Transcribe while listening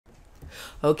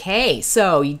Okay,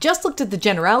 so you just looked at the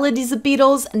generalities of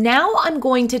beetles. Now I'm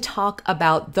going to talk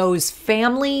about those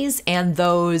families and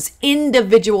those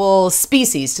individual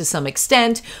species to some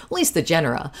extent, at least the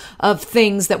genera, of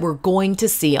things that we're going to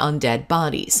see on dead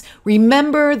bodies.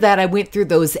 Remember that I went through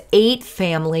those 8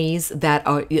 families that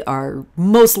are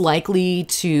most likely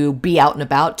to be out and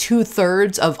about.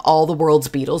 2/3 of all the world's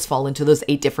beetles fall into those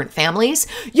 8 different families.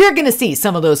 You're going to see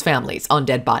some of those families on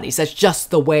dead bodies. That's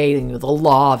just the way, the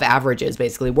law of averages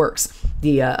basically works.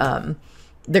 They're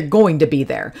going to be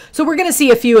there. So we're going to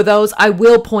see a few of those. I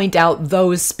will point out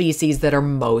those species that are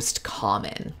most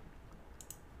common.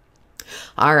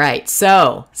 All right,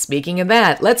 so speaking of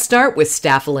that, let's start with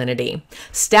Staphylinidae.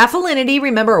 Staphylinidae,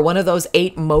 remember, are one of those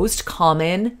 8 most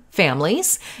common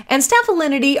families, and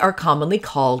Staphylinidae are commonly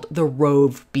called the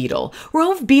rove beetle.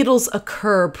 Rove beetles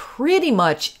occur pretty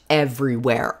much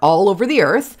everywhere, all over the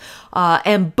earth,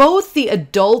 and both the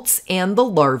adults and the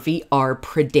larvae are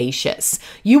predaceous.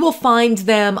 You will find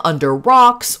them under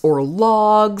rocks or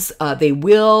logs. They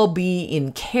will be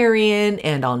in carrion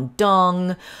and on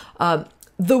dung.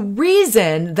 The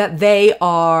reason that they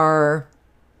are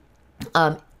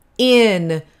on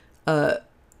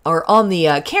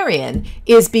the carrion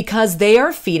is because they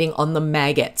are feeding on the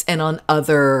maggots and on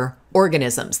other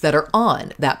organisms that are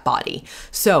on that body.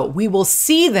 So we will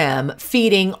see them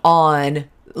feeding on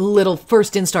little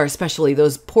first instar, especially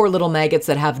those poor little maggots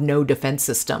that have no defense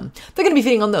system. They're going to be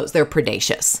feeding on those. They're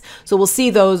predaceous. So we'll see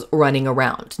those running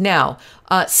around. Now,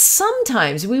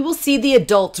 sometimes we will see the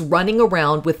adults running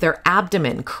around with their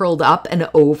abdomen curled up and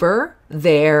over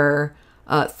their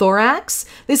thorax.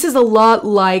 This is a lot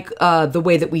like the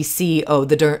way that we see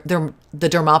the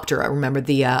Dermoptera. Remember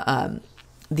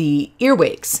the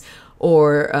earwigs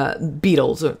or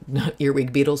beetles, or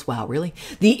earwig beetles. Wow, really?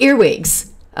 The earwigs.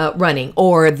 Running,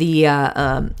 or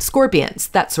the scorpions,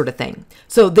 that sort of thing.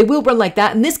 So they will run like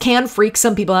that, and this can freak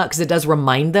some people out because it does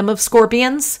remind them of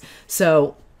scorpions.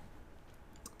 So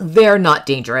they're not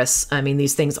dangerous. I mean,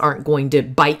 these things aren't going to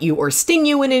bite you or sting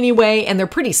you in any way, and they're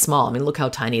pretty small. I mean, look how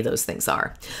tiny those things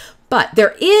are. But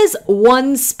there is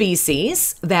one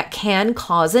species that can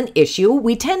cause an issue.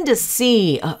 We tend to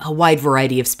see a wide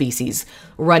variety of species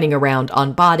running around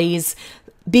on bodies.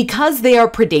 Because they are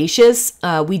predaceous,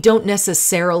 we don't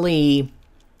necessarily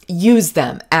use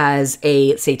them as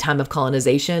a, say, time of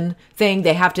colonization thing.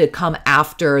 They have to come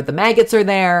after the maggots are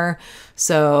there.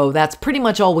 So that's pretty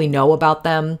much all we know about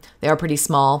them. They are pretty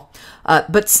small.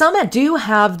 But some do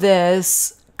have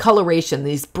this coloration,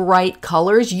 these bright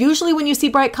colors. Usually when you see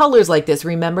bright colors like this,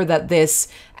 remember that this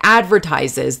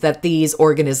advertises that these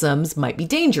organisms might be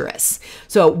dangerous.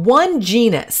 So one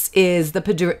genus is the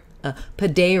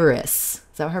Podaris.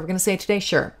 Is that how we're going to say it today?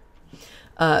 Sure.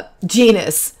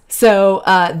 Genus. So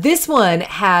this one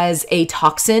has a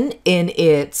toxin in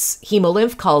its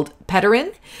hemolymph called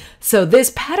pterin. So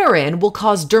this pterin will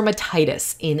cause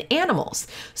dermatitis in animals.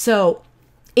 So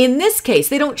in this case,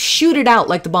 they don't shoot it out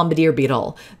like the bombardier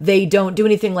beetle. They don't do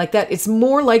anything like that. It's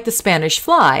more like the Spanish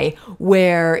fly,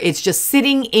 where it's just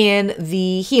sitting in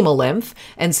the hemolymph.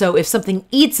 And so if something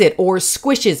eats it or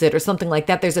squishes it or something like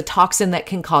that, there's a toxin that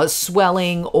can cause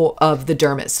swelling of the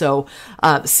dermis. So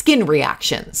skin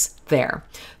reactions there.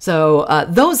 So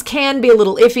those can be a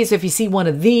little iffy. So if you see one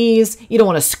of these, you don't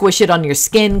want to squish it on your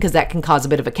skin because that can cause a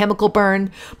bit of a chemical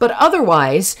burn. But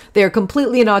otherwise, they're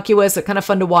completely innocuous. They're kind of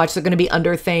fun to watch. They're going to be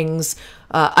under things.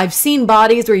 I've seen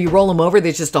bodies where you roll them over.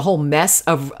 There's just a whole mess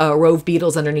of rove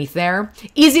beetles underneath there.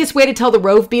 Easiest way to tell the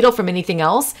rove beetle from anything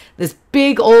else, this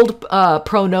big old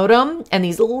pronotum and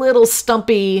these little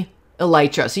stumpy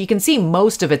elytra. So you can see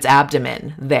most of its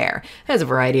abdomen there. It has a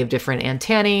variety of different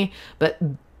antennae, but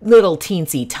little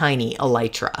teensy tiny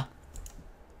elytra.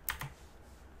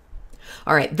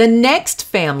 All right, the next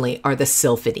family are the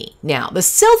Sylphidae. Now, the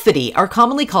Sylphidae are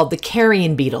commonly called the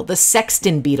carrion beetle, the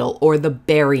sexton beetle, or the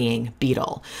burying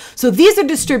beetle. So these are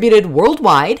distributed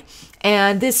worldwide,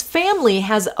 and this family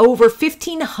has over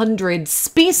 1,500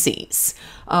 species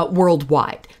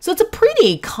worldwide. So it's a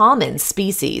pretty common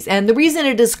species. And the reason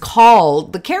it is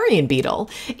called the carrion beetle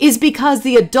is because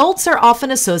the adults are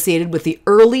often associated with the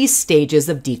early stages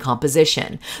of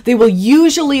decomposition. They will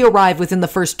usually arrive within the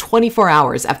first 24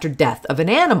 hours after death of an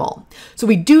animal. So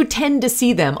we do tend to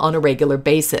see them on a regular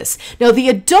basis. Now, the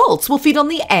adults will feed on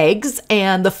the eggs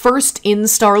and the first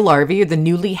instar larvae, or the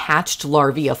newly hatched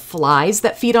larvae of flies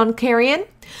that feed on carrion.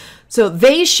 So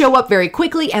they show up very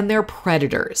quickly and they're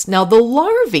predators. Now, the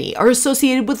larvae are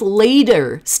associated with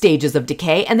later stages of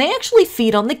decay and they actually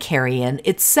feed on the carrion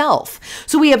itself.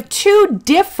 So we have two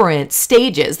different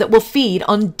stages that will feed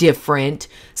on different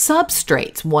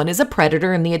substrates. One is a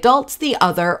predator in the adults, the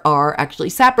other are actually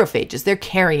saprophages. They're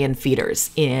carrion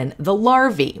feeders in the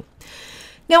larvae.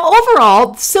 Now,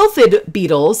 overall, sylphid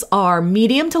beetles are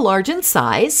medium to large in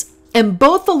size. And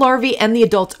both the larvae and the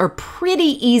adults are pretty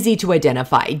easy to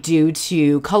identify due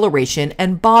to coloration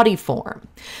and body form.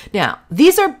 Now,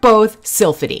 these are both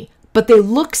sylphidae, but they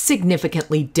look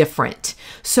significantly different.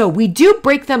 So we do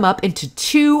break them up into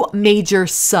two major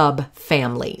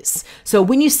subfamilies. So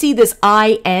when you see this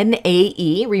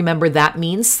INAE, remember that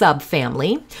means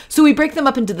subfamily. So we break them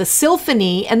up into the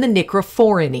Sylphinae and the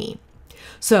Necrophorinae.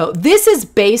 So this is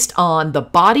based on the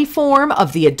body form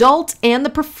of the adult and the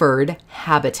preferred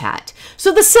habitat.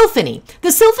 So the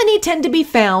Sylphinae tend to be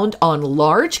found on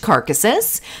large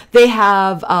carcasses. They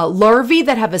have larvae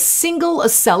that have a single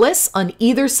ocellus on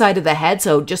either side of the head,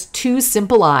 so just two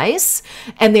simple eyes,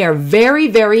 and they are very,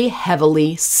 very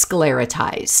heavily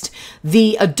sclerotized.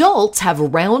 The adults have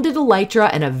rounded elytra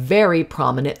and a very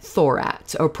prominent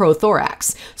thorax or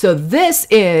prothorax. So this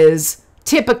is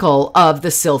typical of the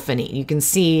Sylphinae. You can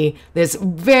see this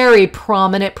very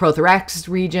prominent prothorax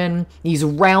region, these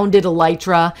rounded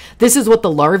elytra. This is what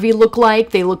the larvae look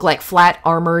like. They look like flat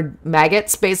armored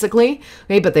maggots, basically.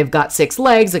 Okay, but they've got 6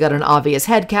 legs. They got an obvious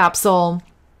head capsule.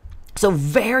 So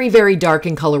very, very dark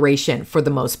in coloration for the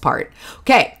most part.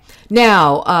 Okay,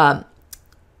 now,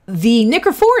 the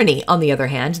Necrophorinae, on the other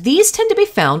hand, these tend to be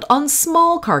found on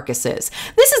small carcasses.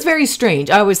 This is very strange.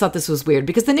 I always thought this was weird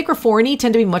because the Necrophorinae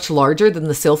tend to be much larger than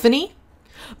the Sylphinae,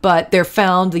 but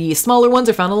the smaller ones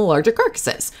are found on the larger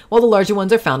carcasses, while the larger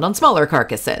ones are found on smaller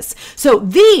carcasses. So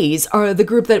these are the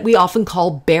group that we often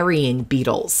call burying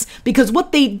beetles, because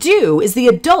what they do is the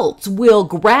adults will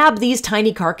grab these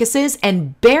tiny carcasses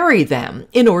and bury them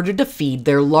in order to feed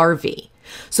their larvae.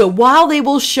 So while they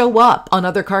will show up on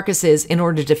other carcasses in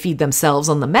order to feed themselves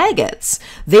on the maggots,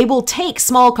 they will take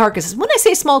small carcasses. When I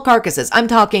say small carcasses, I'm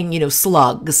talking,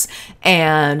 slugs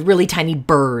and really tiny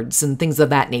birds and things of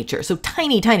that nature. So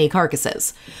tiny, tiny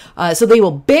carcasses. So they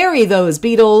will bury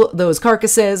those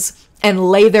carcasses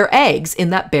and lay their eggs in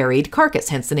that buried carcass,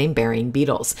 hence the name burying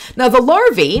beetles. Now, the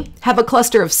larvae have a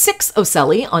cluster of 6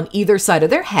 ocelli on either side of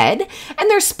their head, and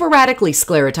they're sporadically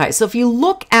sclerotized. So if you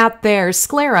look at their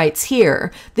sclerites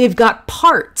here, they've got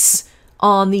parts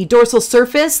on the dorsal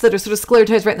surface that are sort of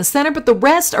sclerotized right in the center, but the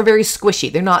rest are very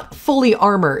squishy. They're not fully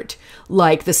armored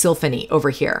like the Sylphinae over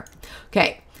here.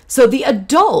 Okay, so the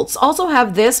adults also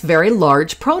have this very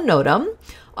large pronotum,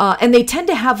 and they tend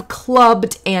to have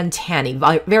clubbed antennae,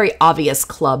 very obvious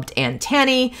clubbed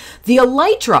antennae. The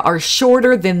elytra are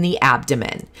shorter than the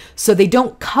abdomen, so they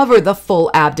don't cover the full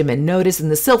abdomen. Notice in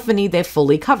the Sylphinae, they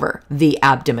fully cover the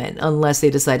abdomen, unless they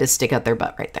decide to stick out their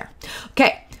butt right there.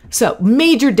 Okay, so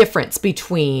major difference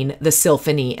between the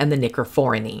Sylphinae and the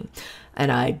Necrophorinae.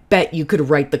 And I bet you could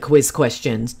write the quiz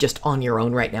questions just on your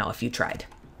own right now if you tried.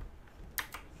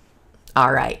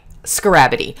 All right.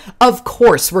 Scarabidie. Of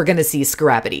course, we're going to see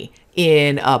Scarabidie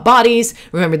in bodies.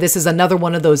 Remember, this is another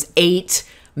one of those 8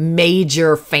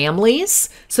 major families.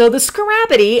 So the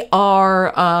Scarabidie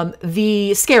are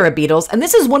the scarab beetles, and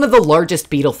this is one of the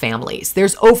largest beetle families.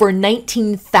 There's over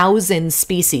 19,000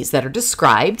 species that are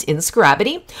described in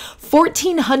Scarabidie.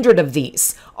 1,400 of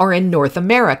these are in North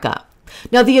America.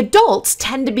 Now, the adults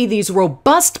tend to be these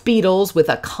robust beetles with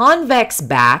a convex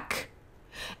back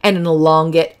and an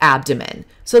elongate abdomen.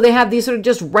 So they have these sort of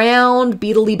just round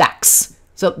beetle-y backs.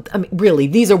 So, I mean, really,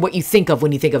 these are what you think of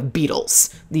when you think of beetles,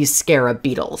 these scarab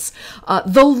beetles.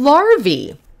 The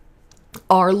larvae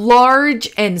are large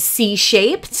and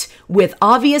C-shaped with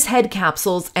obvious head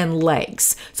capsules and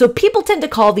legs. So people tend to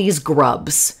call these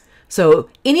grubs. So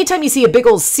anytime you see a big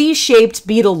old C-shaped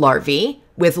beetle larvae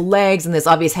with legs and this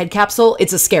obvious head capsule,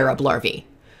 it's a scarab larvae.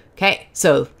 Okay,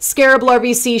 so scarab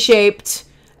larvae, C-shaped,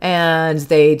 and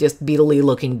they just beetle-y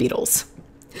looking beetles.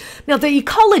 Now, the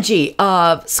ecology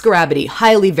of Scarabidie,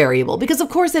 highly variable, because of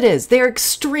course it is. They're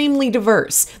extremely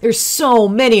diverse. There's so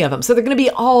many of them, so they're going to be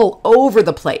all over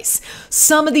the place.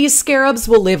 Some of these scarabs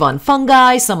will live on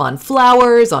fungi, some on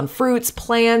flowers, on fruits,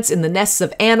 plants, in the nests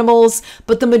of animals,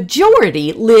 but the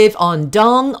majority live on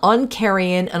dung, on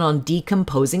carrion, and on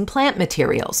decomposing plant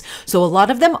materials. So a lot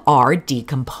of them are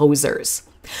decomposers.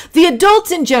 The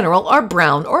adults in general are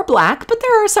brown or black, but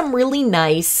there are some really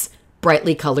nice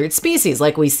brightly colored species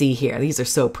like we see here. These are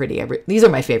so pretty. These are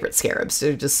my favorite scarabs.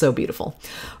 They're just so beautiful.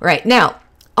 All right, now,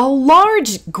 a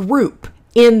large group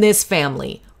in this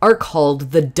family are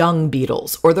called the dung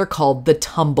beetles, or they're called the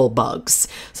tumblebugs.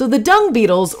 So the dung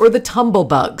beetles or the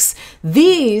tumblebugs,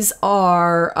 these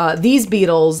are these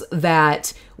beetles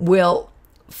that will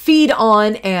feed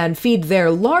on and feed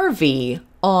their larvae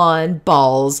on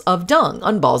balls of dung,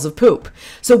 on balls of poop.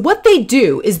 So what they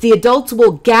do is the adults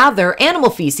will gather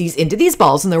animal feces into these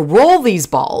balls, and they'll roll these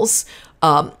balls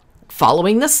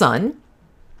following the sun,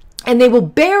 and they will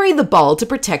bury the ball to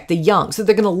protect the young. So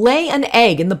they're going to lay an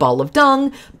egg in the ball of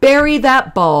dung, bury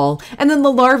that ball, and then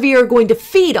the larvae are going to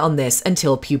feed on this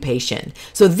until pupation.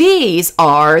 So these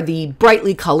are the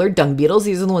brightly colored dung beetles.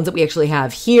 These are the ones that we actually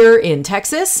have here in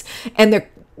Texas, and they're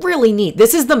really neat.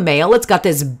 This is the male. It's got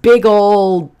this big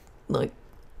old, like,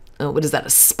 what is that, a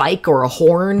spike or a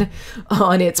horn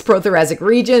on its prothoracic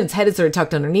region. Its head is sort of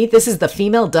tucked underneath. This is the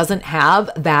female, doesn't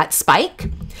have that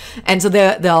spike. And so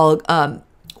they'll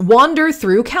wander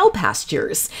through cow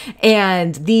pastures.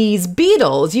 And these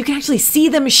beetles, you can actually see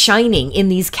them shining in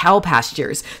these cow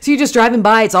pastures. So you're just driving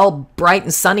by, it's all bright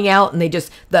and sunny out, and they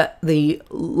just, the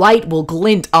light will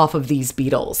glint off of these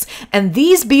beetles. And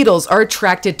these beetles are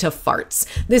attracted to farts.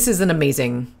 This is an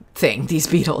amazing thing, these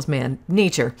beetles, man,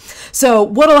 nature. So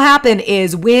what'll happen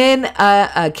is when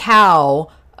a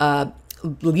cow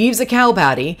leaves a cow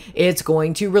patty, it's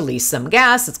going to release some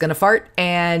gas, it's going to fart,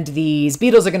 and these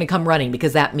beetles are going to come running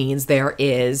because that means there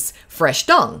is fresh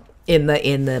dung in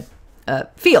the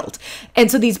field.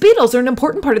 And so these beetles are an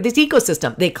important part of this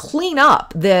ecosystem. They clean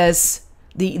up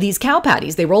these cow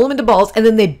patties, they roll them into balls, and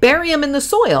then they bury them in the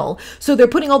soil. So they're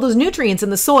putting all those nutrients in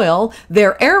the soil,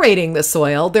 they're aerating the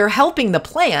soil, they're helping the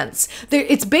plants.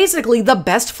 It's basically the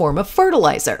best form of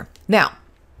fertilizer. Now,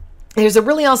 there's a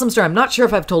really awesome story. I'm not sure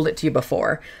if I've told it to you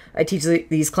before. I teach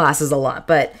these classes a lot,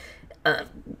 but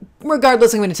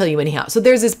regardless, I'm going to tell you anyhow. So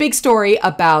there's this big story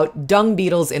about dung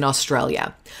beetles in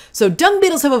Australia. So dung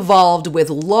beetles have evolved with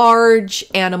large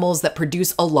animals that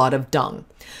produce a lot of dung,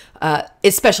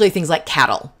 especially things like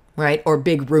cattle, right? Or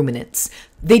big ruminants.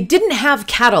 They didn't have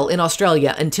cattle in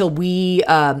Australia until we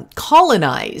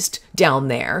colonized down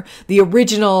there. The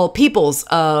original peoples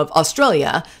of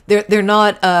Australia, they're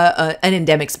not an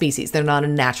endemic species. They're not a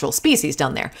natural species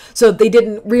down there. So they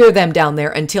didn't rear them down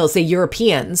there until, say,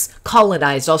 Europeans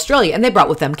colonized Australia, and they brought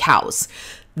with them cows.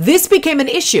 This became an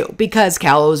issue because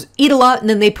cows eat a lot and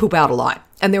then they poop out a lot.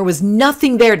 And there was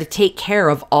nothing there to take care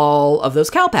of all of those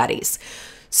cow patties.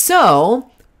 So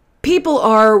people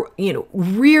are,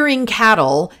 rearing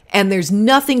cattle, and there's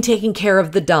nothing taking care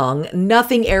of the dung,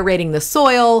 nothing aerating the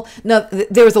soil.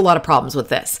 There was a lot of problems with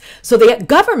this. So the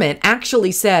government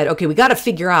actually said, okay, we got to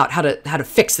figure out how to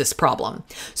fix this problem.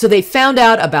 So they found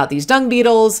out about these dung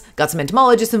beetles, got some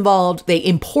entomologists involved. They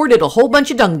imported a whole bunch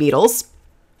of dung beetles,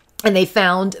 and they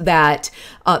found that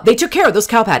they took care of those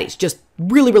cow patties just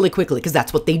really, really quickly because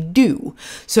that's what they do.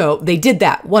 So they did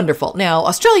that. Wonderful. Now,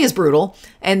 Australia is brutal.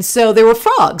 And so there were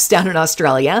frogs down in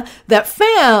Australia that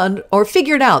found or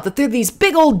figured out that they're these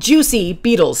big old juicy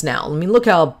beetles now. I mean, look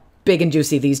how big and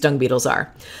juicy these dung beetles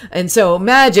are. And so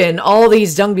imagine all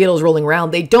these dung beetles rolling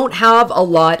around. They don't have a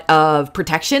lot of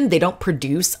protection. They don't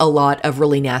produce a lot of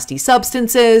really nasty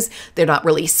substances. They're not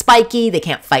really spiky. They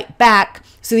can't fight back.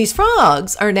 So these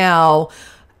frogs are now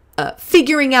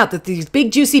figuring out that these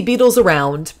big juicy beetles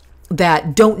around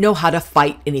that don't know how to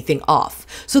fight anything off.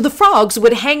 So the frogs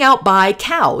would hang out by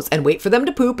cows and wait for them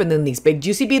to poop, and then these big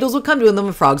juicy beetles would come to them and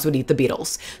the frogs would eat the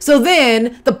beetles. So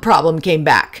then the problem came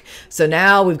back. So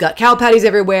now we've got cow patties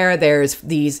everywhere. There's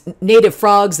these native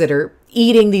frogs that are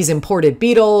eating these imported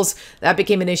beetles. That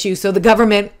became an issue. So the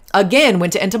government again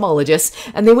went to entomologists,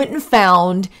 and they went and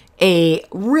found a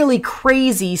really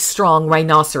crazy strong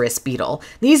rhinoceros beetle.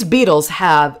 These beetles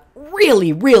have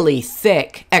really, really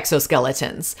thick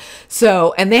exoskeletons.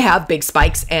 So, and they have big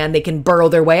spikes and they can burrow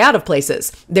their way out of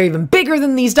places. They're even bigger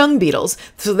than these dung beetles.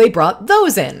 So they brought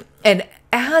those in. And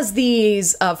as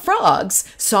these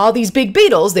frogs saw these big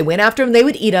beetles, they went after them, they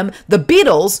would eat them. The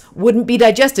beetles wouldn't be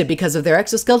digested because of their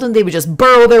exoskeleton. They would just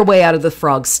burrow their way out of the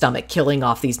frog's stomach, killing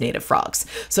off these native frogs.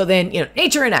 So then,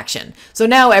 nature in action. So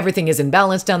now everything is in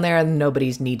balance down there and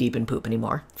nobody's knee deep in poop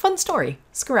anymore. Fun story.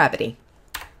 Scravity.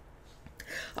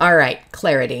 All right,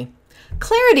 clarity.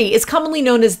 Clarity is commonly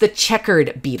known as the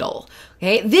checkered beetle.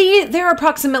 Okay, there are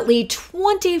approximately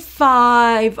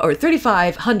 25 or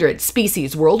 3,500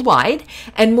 species worldwide,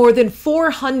 and more than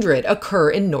 400 occur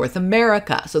in North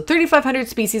America. So 3,500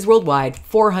 species worldwide,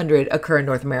 400 occur in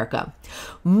North America.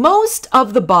 Most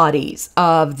of the bodies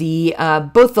of the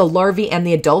both the larvae and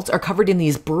the adults are covered in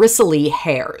these bristly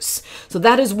hairs. So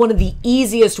that is one of the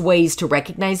easiest ways to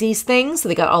recognize these things. So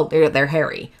they're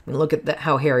hairy. I mean, look at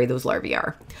how hairy those larvae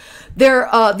are.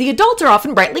 The adults are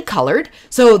often brightly colored,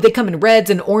 so they come in red, reds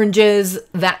and oranges,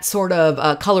 that sort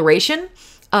of coloration.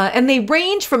 And they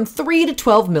range from 3 to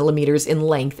 12 millimeters in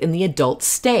length in the adult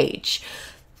stage.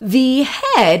 The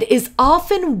head is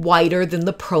often wider than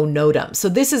the pronotum. So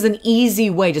this is an easy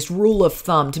way, just rule of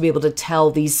thumb, to be able to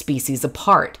tell these species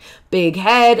apart. Big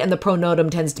head, and the pronotum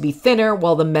tends to be thinner,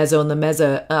 while the meso and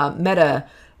the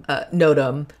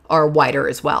metanotum are wider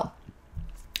as well.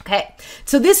 Okay,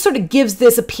 so this sort of gives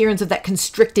this appearance of that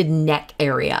constricted neck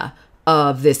area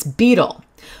of this beetle.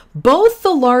 Both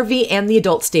the larvae and the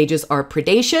adult stages are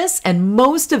predaceous, and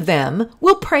most of them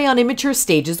will prey on immature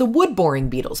stages of wood-boring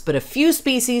beetles, but a few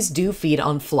species do feed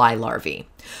on fly larvae.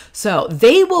 So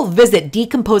they will visit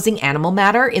decomposing animal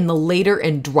matter in the later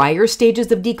and drier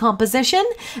stages of decomposition,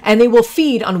 and they will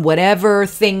feed on whatever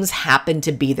things happen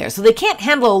to be there. So they can't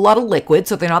handle a lot of liquid,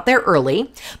 so they're not there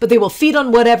early, but they will feed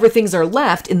on whatever things are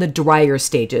left in the drier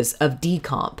stages of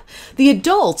decomp. The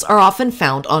adults are often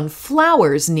found on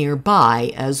flowers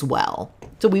nearby as well.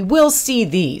 So we will see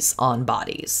these on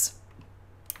bodies.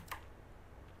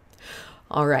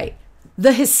 All right,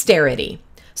 the Hysteridae.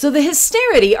 So the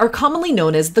Hysteridae are commonly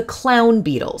known as the clown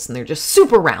beetles, and they're just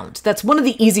super round. That's one of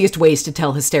the easiest ways to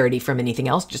tell Hysteridae from anything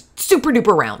else, just super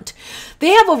duper round. They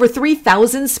have over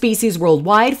 3,000 species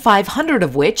worldwide, 500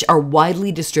 of which are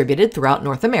widely distributed throughout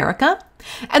North America.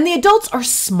 And the adults are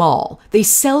small. They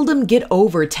seldom get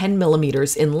over 10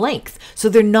 millimeters in length, so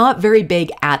they're not very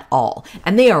big at all.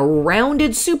 And they are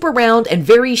rounded, super round, and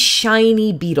very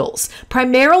shiny beetles.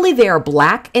 Primarily, they are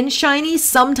black and shiny.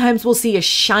 Sometimes we'll see a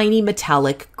shiny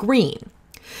metallic green.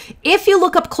 If you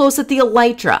look up close at the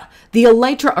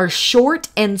elytra are short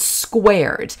and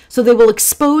squared, so they will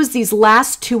expose these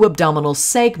last two abdominal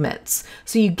segments.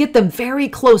 So you get them very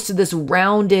close to this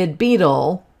rounded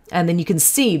beetle, and then you can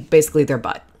see basically their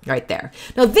butt right there.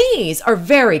 Now, these are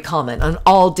very common on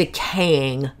all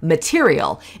decaying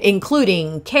material,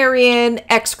 including carrion,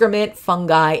 excrement,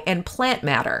 fungi, and plant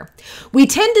matter. We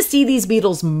tend to see these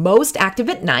beetles most active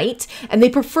at night, and they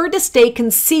prefer to stay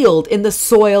concealed in the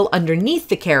soil underneath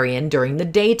the carrion during the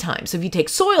daytime. So if you take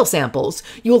soil samples,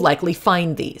 you'll likely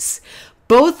find these.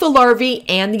 Both the larvae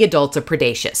and the adults are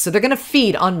predaceous, so they're going to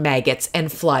feed on maggots and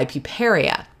fly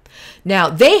puparia. Now,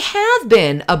 they have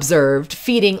been observed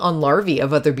feeding on larvae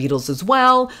of other beetles as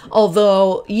well,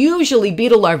 although usually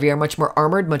beetle larvae are much more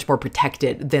armored, much more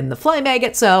protected than the fly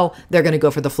maggot, so they're going to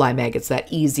go for the fly maggots,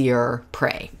 that easier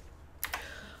prey.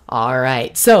 All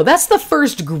right, so that's the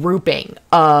first grouping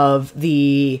of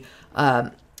the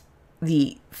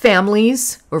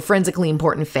families, or forensically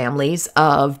important families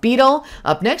of beetle.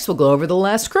 Up next, we'll go over the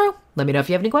last crew. Let me know if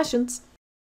you have any questions.